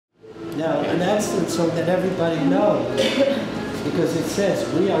Now, an excellent song that everybody knows, because it says,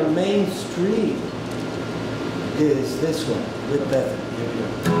 we are Main Street, is this one, with Bethany. Here we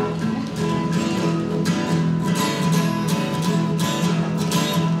go.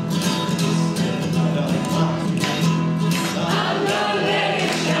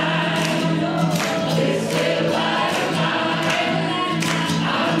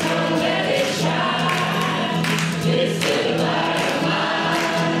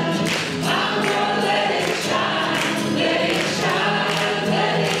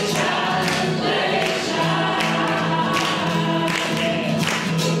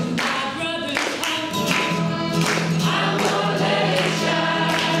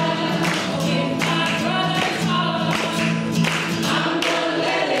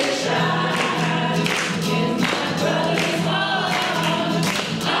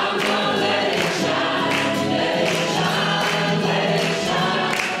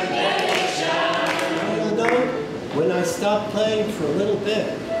 Stop playing for a little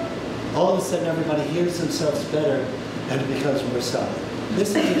bit, all of a sudden everybody hears themselves better and it becomes more solid.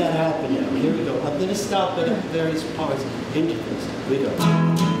 Listen to that happen now. Here we go. I'm going to stop at various parts, intervals. Here we go.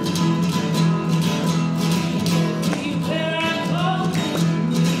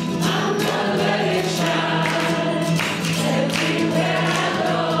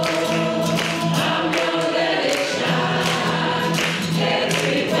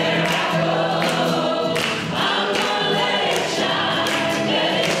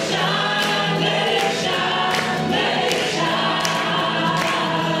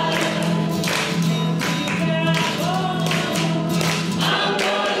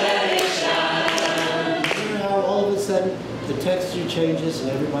 The texture changes and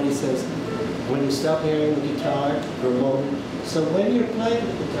everybody says, when you stop hearing the guitar for a moment. So when you're playing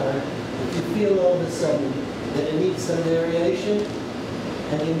the guitar, if you feel all of a sudden that it needs some variation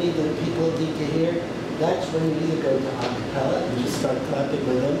and you need that people need to hear, that's when you either go to a cappella and just start clapping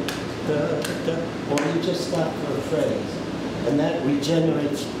with them, or you just stop for a phrase. And that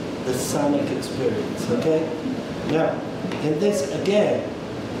regenerates the sonic experience, okay? Now, in this, again,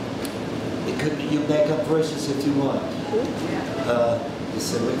 it could be, you make up verses if you want.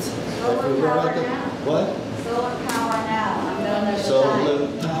 Solar power now. What? Solar power now. I'm gonna Solar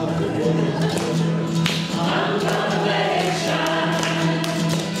power. I'm gonna let it shine.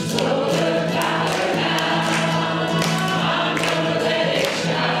 Solar power now. I'm gonna let it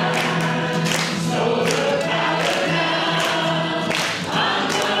shine. Solar power now. I'm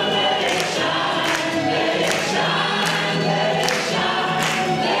gonna let it shine. Let it shine. Let it shine.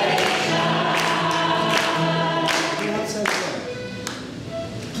 Let it shine.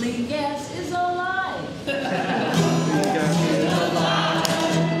 Clean gas is alive.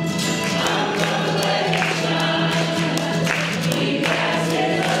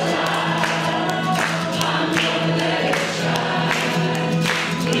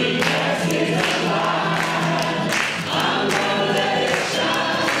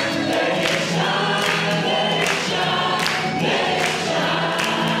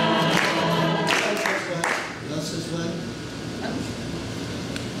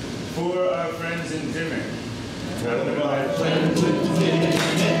 For our friends in Dimmock. For our friends in Dimmock.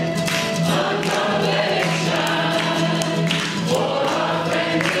 I'm gonna let it shine. For our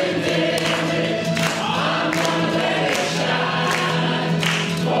friends in Dimmock. I'm gonna let it shine.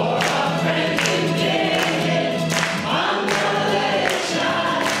 For our friends in Dimmock. I'm gonna let it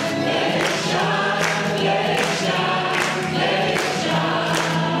shine. Let it shine. Let it shine. Let it shine.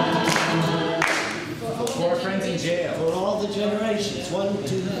 For our friends in jail. For all the generations. 1,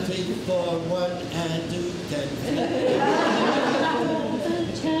 2, 3, 4, 1, and 2, 10.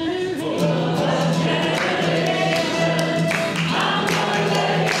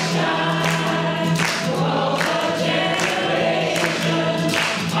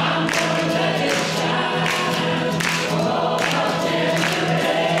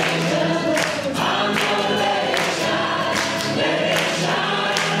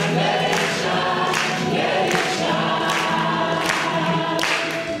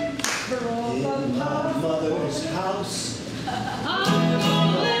 In my mother's house,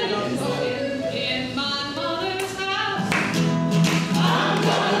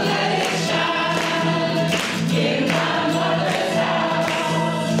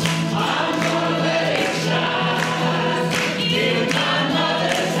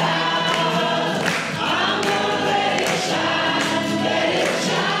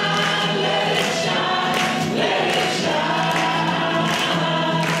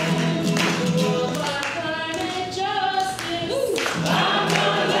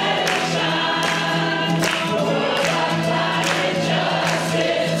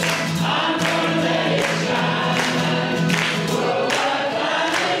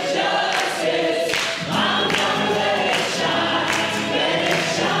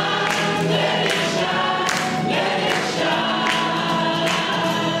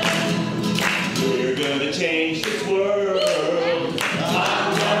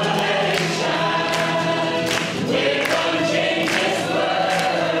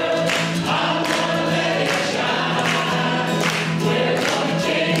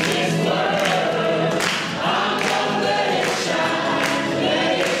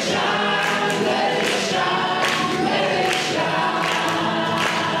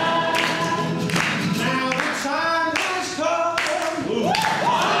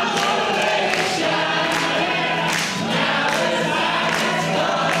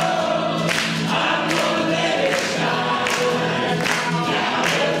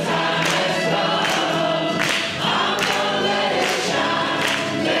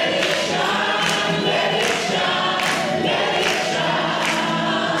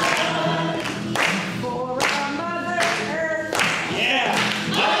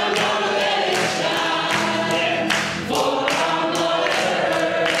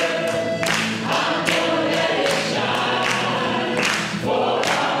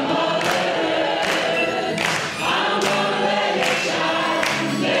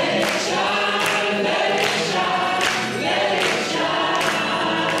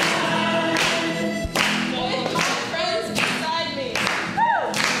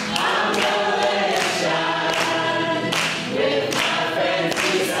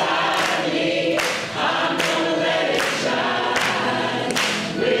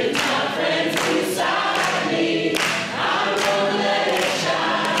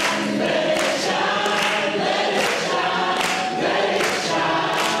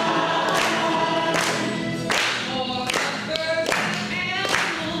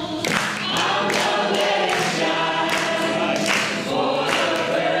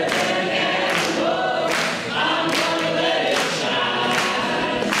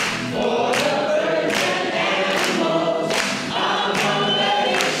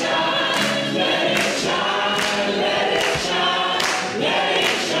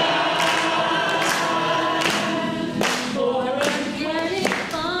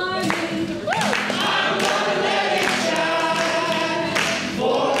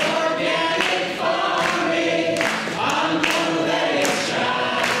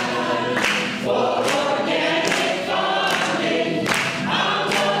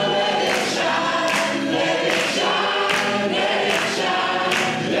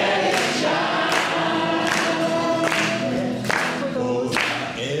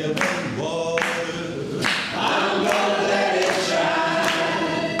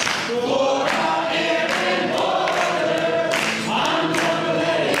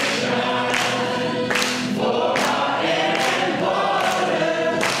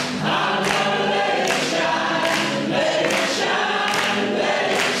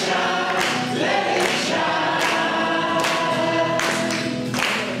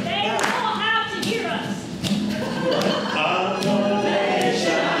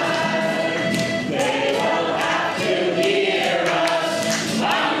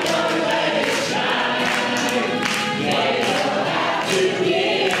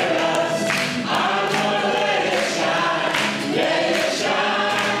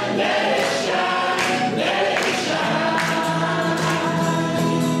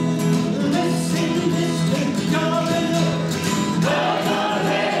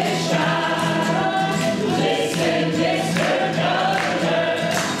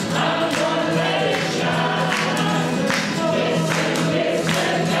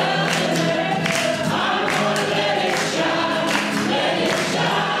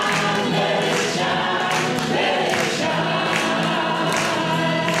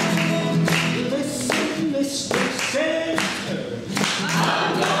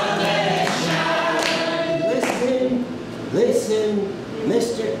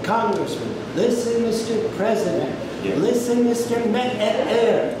 Mr. Congressman. Listen, Mr. President. Listen, Mr.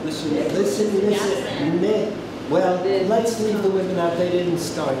 Mayor. Listen, Mr. Mayor. Well, let's leave the women out. They didn't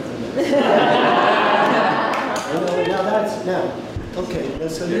start them. Now that's, now, okay, now,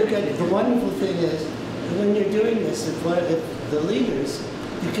 so you get, the wonderful thing is, when you're doing this, if the leaders,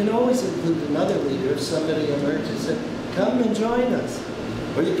 you can always include another leader if somebody emerges and come and join us.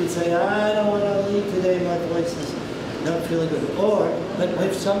 Or you can say, I don't want to lead today, my voice is not feeling good. Or, but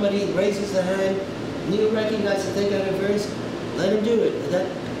if somebody raises a hand and you recognize that they got a verse, let them do it.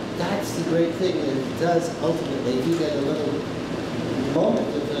 That's the great thing. It does ultimately, if you get a little moment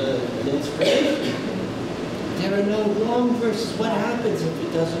of an inspiration. There are no wrong verses. What happens if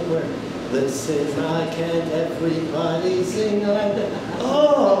it doesn't work? Listen, why can't everybody sing like